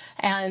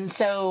 And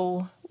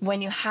so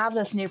when you have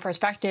this new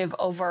perspective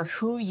over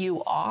who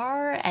you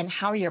are and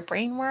how your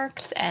brain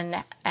works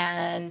and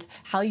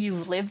how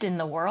you've lived in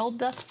the world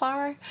thus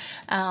far,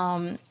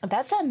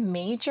 that's a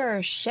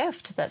major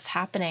shift that's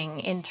happening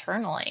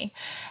internally.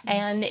 Mm-hmm.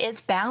 And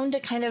it's bound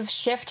to kind of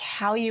shift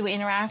how you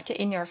interact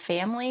in your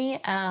family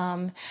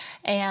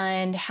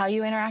and how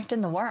you interact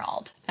in the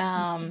world.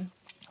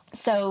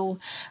 So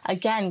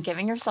again,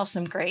 giving yourself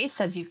some grace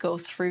as you go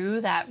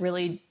through that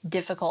really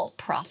difficult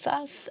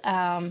process,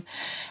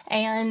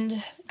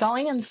 and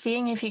going and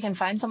seeing if you can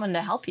find someone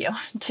to help you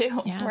too,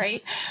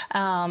 right?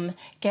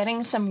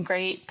 Getting some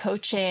great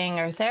coaching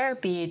or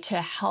therapy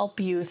to help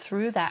you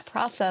through that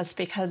process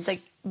because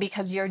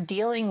you're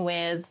dealing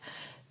with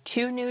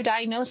 2 new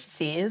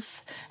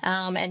diagnoses,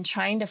 and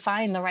trying to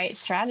find the right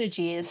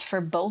strategies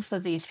for both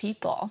of these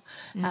people.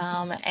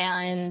 Mm-hmm.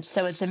 And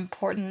so it's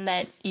important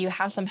that you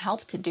have some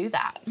help to do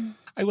that.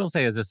 I will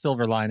say, as a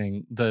silver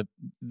lining,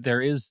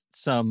 there is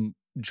some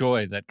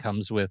joy that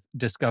comes with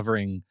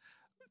discovering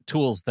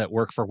tools that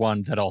work for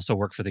one that also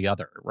work for the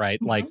other,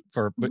 right? Mm-hmm. Like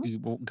for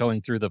going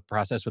through the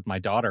process with my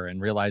daughter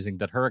and realizing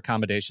that her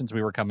accommodations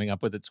we were coming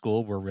up with at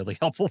school were really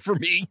helpful for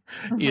me.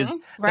 Mm-hmm. Is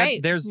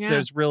right.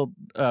 There's real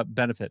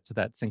benefit to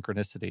that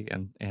synchronicity,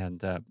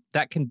 and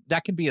that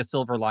can be a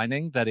silver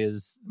lining that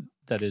is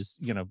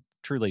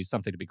truly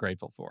something to be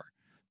grateful for.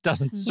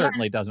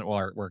 Certainly doesn't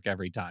work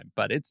every time,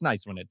 but it's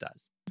nice when it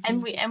does.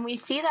 And we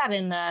see that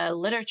in the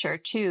literature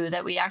too,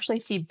 that we actually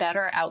see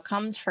better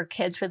outcomes for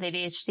kids with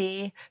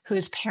ADHD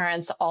whose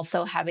parents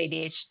also have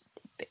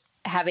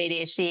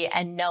ADHD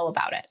and know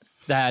about it.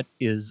 That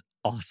is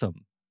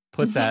awesome.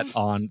 Put that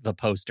on the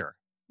poster.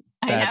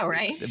 I know,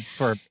 right?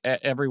 For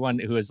everyone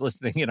who is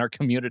listening in our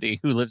community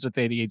who lives with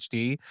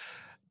ADHD,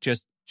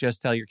 just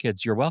tell your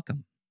kids you're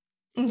welcome.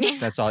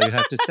 That's all you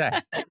have to say.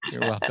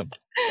 You're welcome.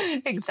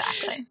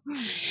 Exactly.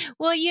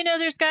 Well,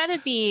 there's got to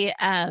be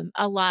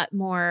a lot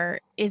more.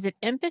 Is it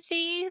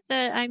empathy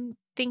that I'm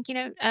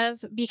thinking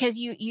of? Because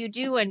you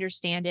do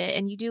understand it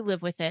and you do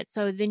live with it.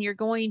 So then you're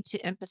going to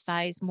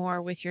empathize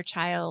more with your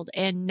child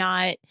and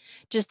not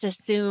just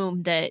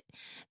assume that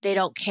they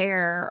don't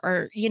care,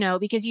 or,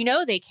 because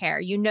they care.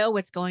 You know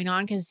what's going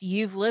on because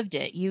you've lived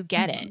it. You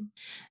get it.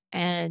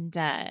 And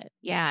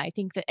I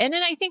think that, and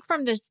then I think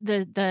from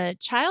the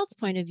child's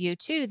point of view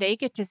too, they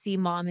get to see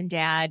mom and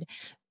dad,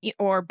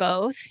 or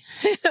both,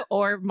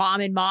 or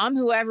mom and mom,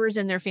 whoever's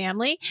in their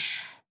family,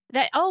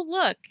 that, oh,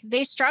 look,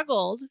 they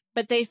struggled,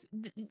 but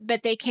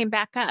they came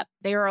back up.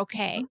 They were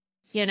okay.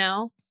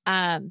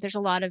 There's a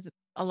lot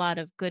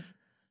of good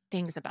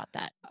things about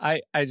that.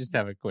 I just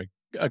have a quick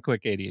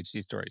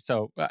ADHD story.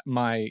 So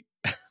my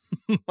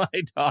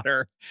my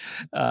daughter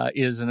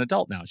is an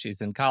adult now.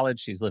 She's in college.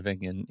 She's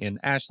living in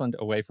Ashland,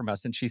 away from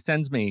us, and she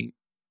sends me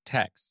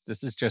texts.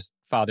 This is just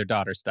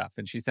father-daughter stuff,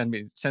 and she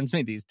sends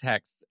me these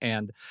texts.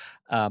 And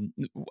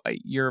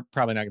you're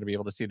probably not going to be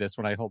able to see this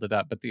when I hold it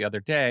up, but the other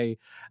day,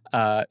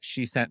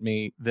 she sent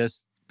me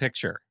this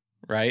picture.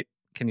 Right?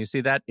 Can you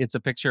see that? It's a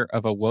picture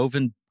of a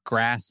woven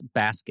grass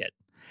basket,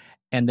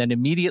 and then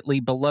immediately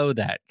below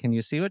that, can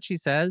you see what she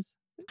says?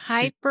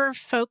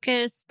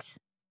 Hyper-focused.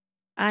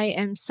 I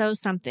am so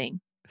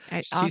something.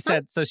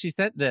 Awesome. She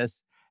sent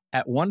this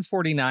at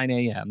 1:49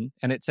 a.m.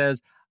 and it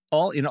says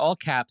in all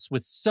caps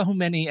with so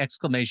many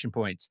exclamation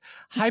points.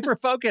 Hyper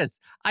focus.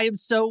 I am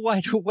so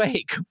wide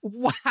awake.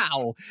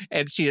 Wow.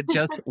 And she had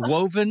just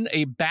woven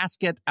a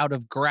basket out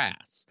of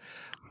grass.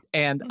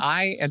 And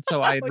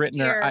so I had written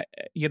her,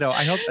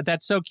 I hope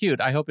that's so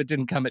cute. I hope it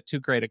didn't come at too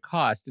great a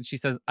cost. And she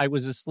says, I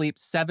was asleep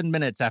 7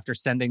 minutes after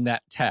sending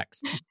that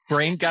text.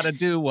 Brain got to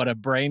do what a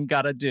brain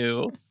got to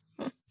do.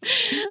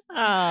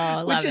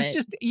 Oh, which is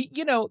just,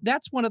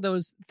 that's one of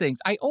those things.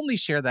 I only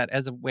share that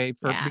as a way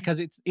because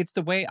it's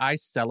the way I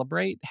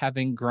celebrate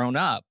having grown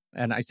up.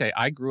 And I say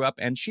I grew up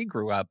and she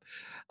grew up,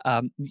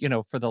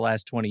 for the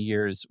last 20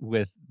 years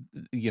with,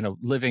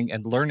 living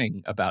and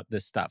learning about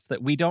this stuff,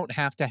 that we don't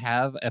have to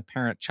have a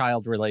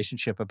parent-child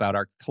relationship about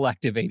our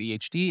collective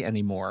ADHD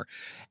anymore.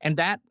 And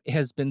that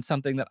has been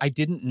something that I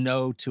didn't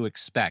know to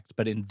expect.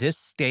 But in this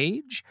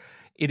stage,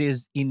 it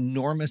is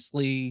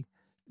enormously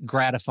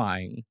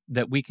gratifying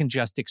that we can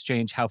just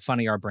exchange how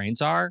funny our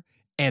brains are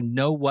and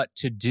know what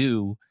to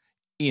do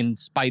in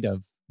spite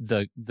of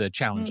the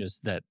challenges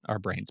that our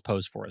brains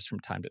pose for us from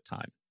time to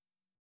time.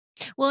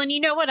 Well, and you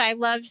know what I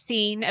love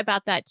seeing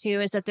about that too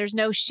is that there's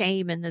no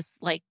shame in this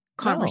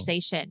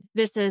conversation.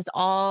 No. This is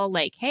all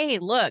hey,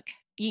 look,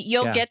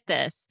 you'll get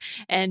this,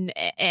 and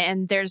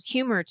there's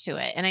humor to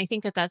it, and I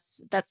think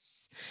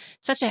that's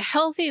such a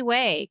healthy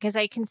way, because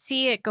I can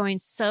see it going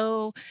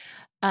so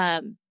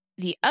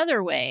the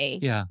other way,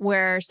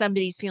 where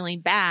somebody's feeling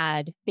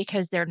bad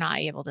because they're not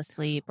able to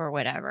sleep or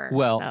whatever.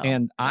 Well,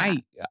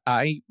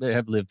 I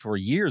have lived for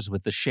years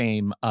with the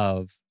shame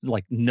of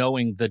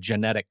knowing the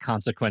genetic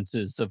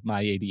consequences of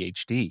my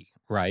ADHD,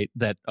 right?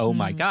 That, oh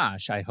my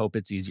gosh, I hope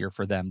it's easier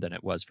for them than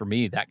it was for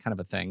me, that kind of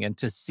a thing. And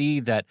to see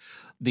that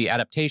the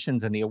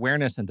adaptations and the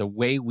awareness and the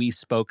way we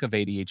spoke of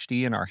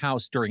ADHD in our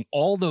house during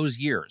all those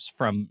years,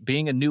 from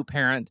being a new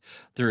parent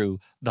through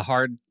the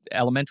hard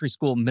elementary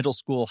school, middle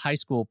school, high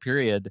school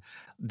period,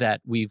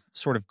 that we've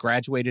sort of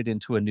graduated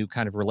into a new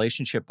kind of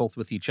relationship, both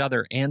with each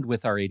other and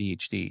with our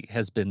ADHD,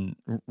 has been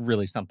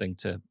really something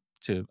to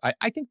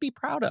I think be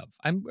proud of.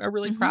 I'm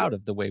really proud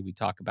of the way we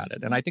talk about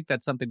it. And I think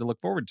that's something to look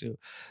forward to.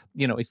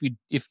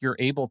 If you're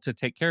able to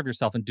take care of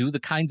yourself and do the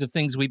kinds of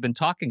things we've been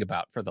talking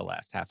about for the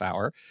last half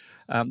hour,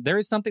 there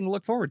is something to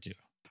look forward to.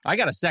 I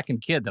got a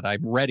second kid that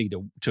I'm ready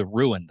to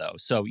ruin, though.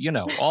 So,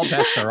 all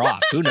bets are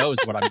off. Who knows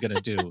what I'm going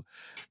to do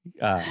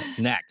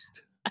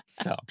next?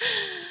 So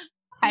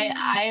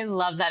I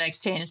love that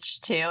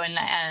exchange too,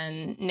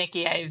 and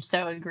Nikki, I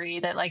so agree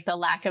that the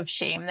lack of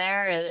shame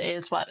there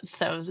is what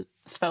so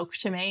spoke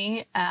to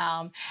me,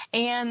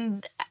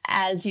 and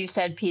as you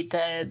said, Pete,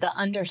 the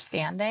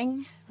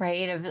understanding,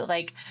 right, of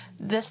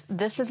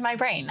this is my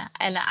brain,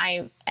 and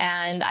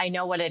I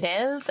know what it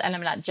is, and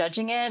I'm not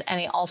judging it, and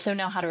I also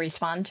know how to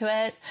respond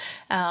to it,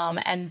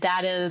 and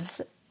that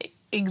is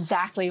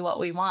exactly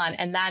what we want,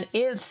 and that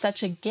is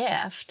such a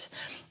gift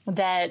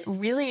that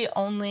really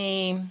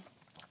only.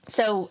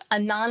 So a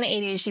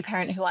non-ADHD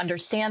parent who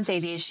understands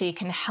ADHD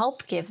can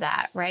help give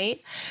that, right?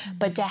 Mm-hmm.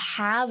 But to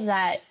have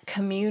that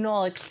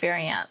communal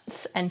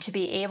experience and to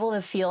be able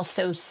to feel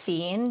so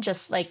seen,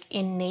 just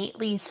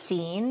innately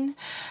seen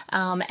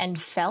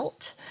and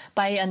felt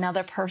by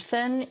another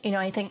person,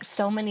 I think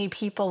so many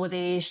people with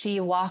ADHD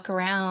walk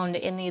around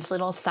in these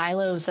little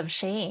silos of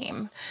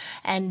shame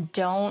and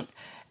don't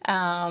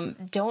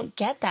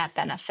get that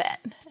benefit.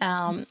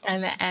 And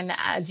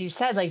as you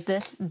said,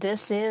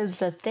 this is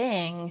the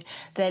thing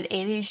that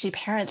ADHD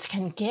parents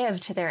can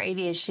give to their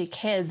ADHD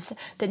kids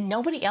that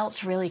nobody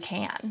else really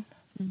can.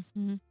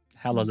 Mm-hmm.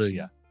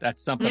 Hallelujah.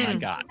 That's something I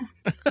got.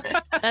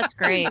 That's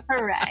great.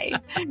 Hooray.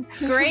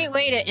 Great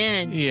way to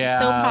end. Yeah.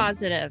 So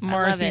positive. Marcy,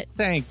 I love it.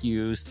 thank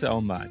you so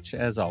much,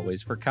 as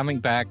always, for coming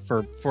back,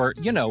 for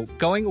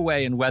going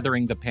away and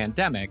weathering the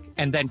pandemic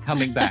and then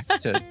coming back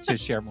to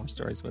share more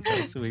stories with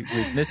us. We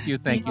missed you.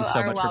 Thank you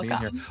so much for being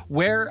here.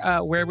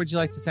 Where would you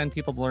like to send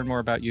people to learn more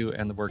about you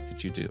and the work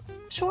that you do?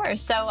 Sure.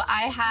 So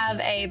I have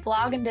a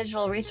blog and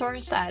digital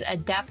resource at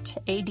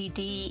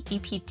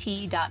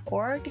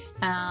adeptaddEpt.org.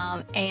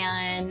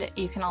 And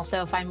you can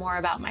also find more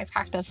about my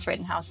practice,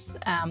 Rittenhouse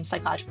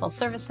Psychological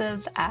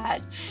Services,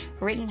 at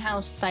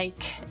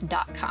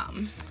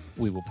rittenhousepsych.com.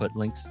 We will put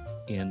links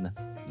in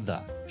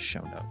the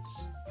show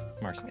notes.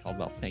 Marcy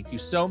Caldwell, thank you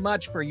so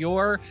much for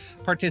your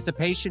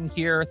participation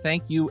here.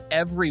 Thank you,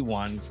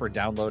 everyone, for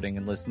downloading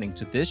and listening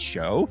to this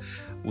show.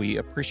 We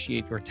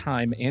appreciate your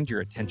time and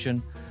your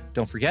attention.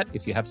 Don't forget,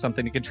 if you have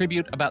something to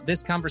contribute about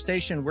this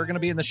conversation, we're going to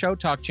be in the Show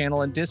Talk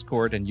channel and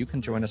Discord, and you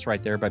can join us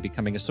right there by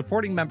becoming a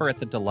supporting member at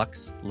the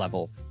deluxe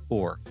level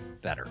or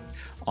better.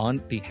 On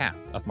behalf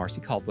of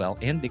Marcy Caldwell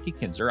and Nikki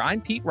Kinzer,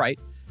 I'm Pete Wright,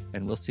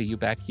 and we'll see you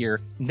back here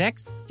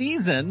next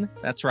season.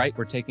 That's right,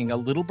 we're taking a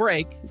little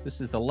break. This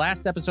is the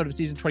last episode of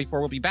season 24.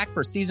 We'll be back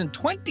for season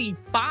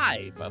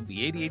 25 of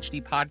the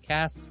ADHD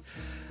podcast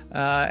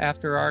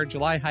after our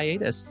July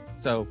hiatus.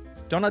 So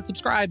don't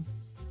unsubscribe.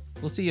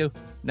 We'll see you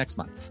next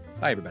month.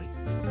 Bye, everybody.